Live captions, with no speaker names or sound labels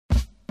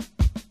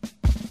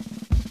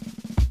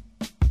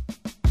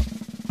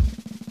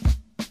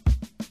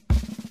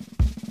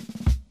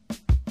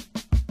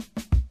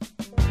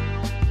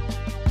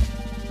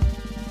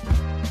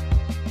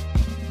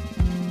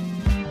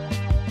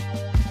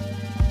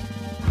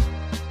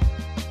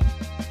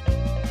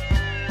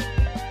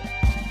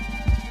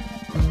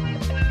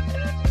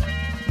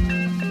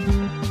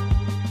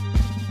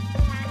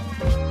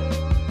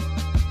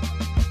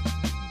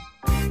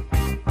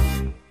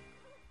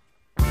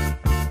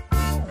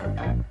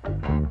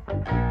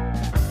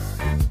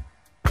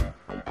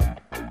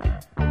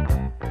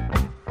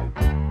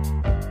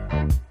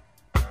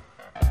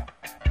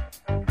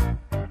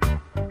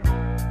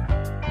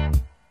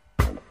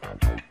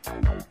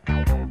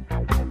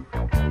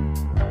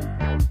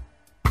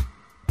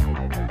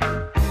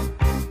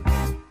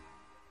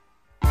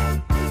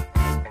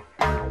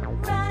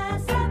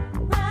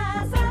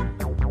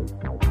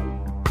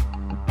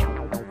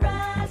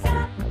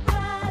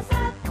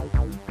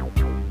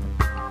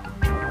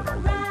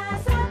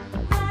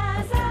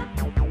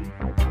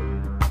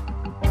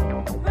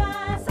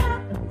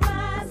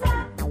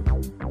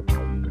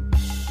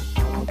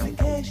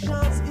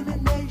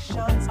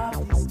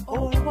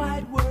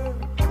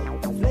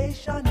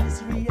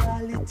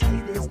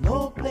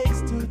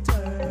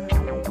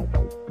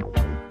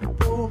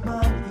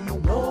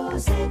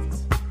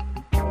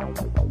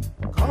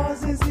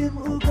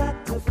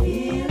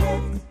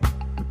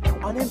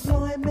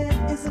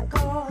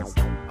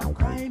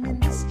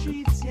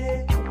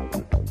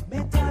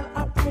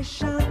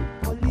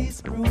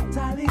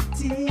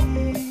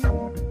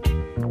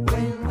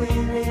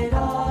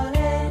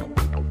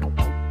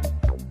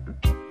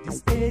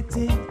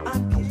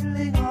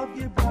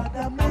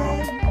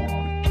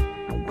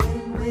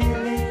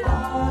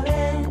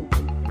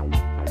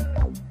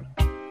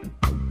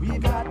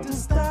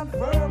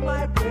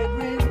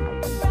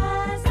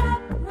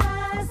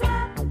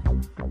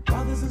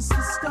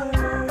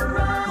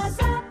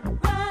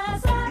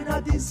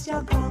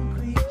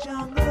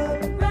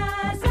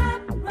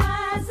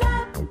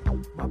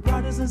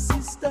and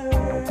sisters,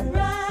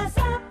 Rise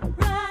up,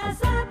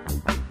 rise up.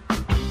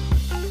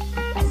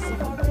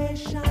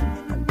 separation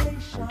in the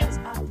nations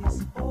of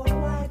this whole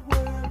wide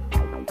world.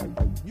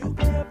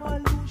 Nuclear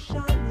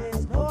pollution,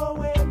 there's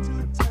nowhere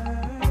to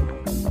turn.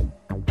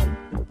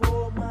 The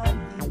poor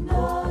man, he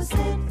knows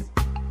it,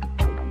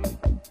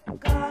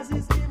 cause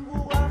it's him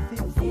who have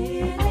to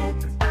feel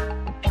it.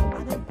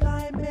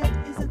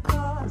 Unemployment is a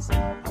cause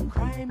of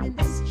crime in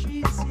the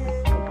streets,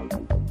 yeah.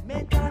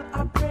 Mental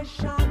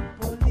oppression,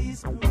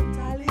 police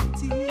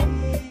brutality.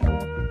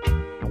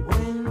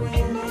 When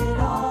will it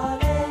all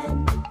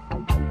end?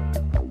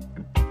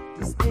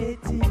 The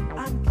stating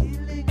and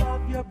killing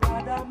of your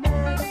brother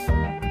man.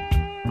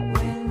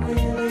 When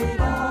will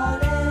it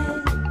all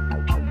end?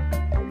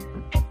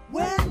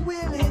 When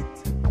will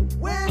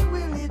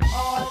it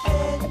all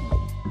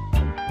end?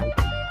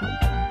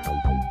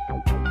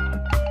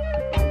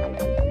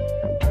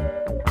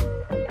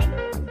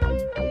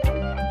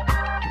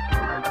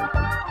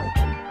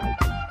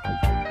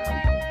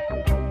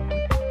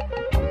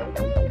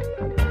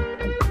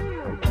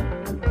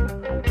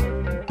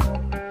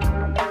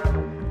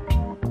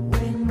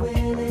 When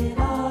will it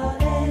all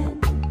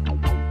end?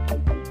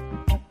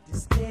 The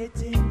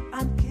stating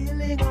and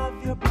killing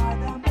of your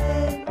brother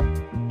man.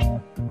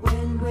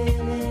 When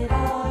will it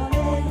all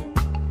end?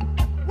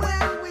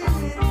 When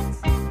will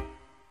it?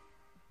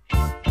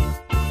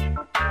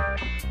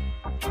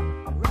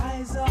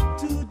 Rise up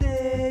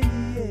today,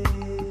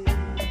 yeah.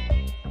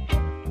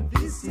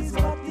 This is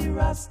what the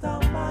Rasta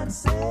man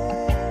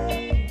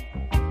say.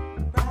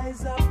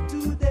 Rise up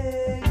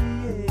today,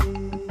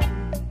 yeah.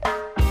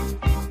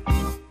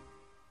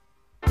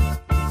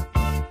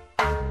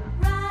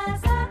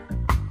 Rise up.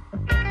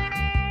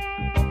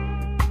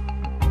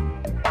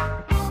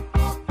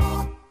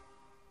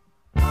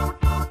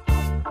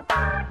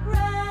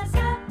 Rise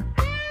up.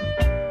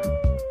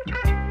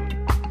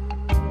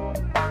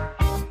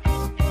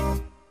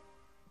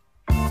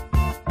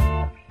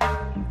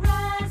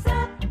 Rise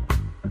up.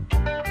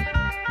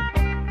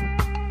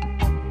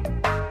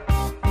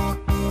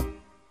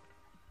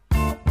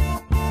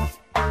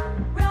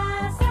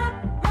 Rise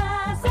up.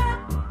 Rise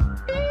up.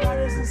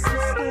 Brothers and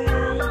sisters,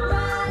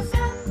 Rise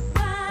up.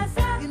 Rise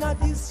up.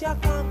 in this your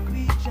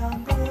concrete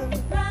jungle,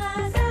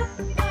 Rise up.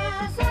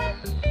 Rise up.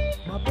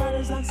 my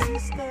brothers and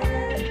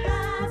sisters.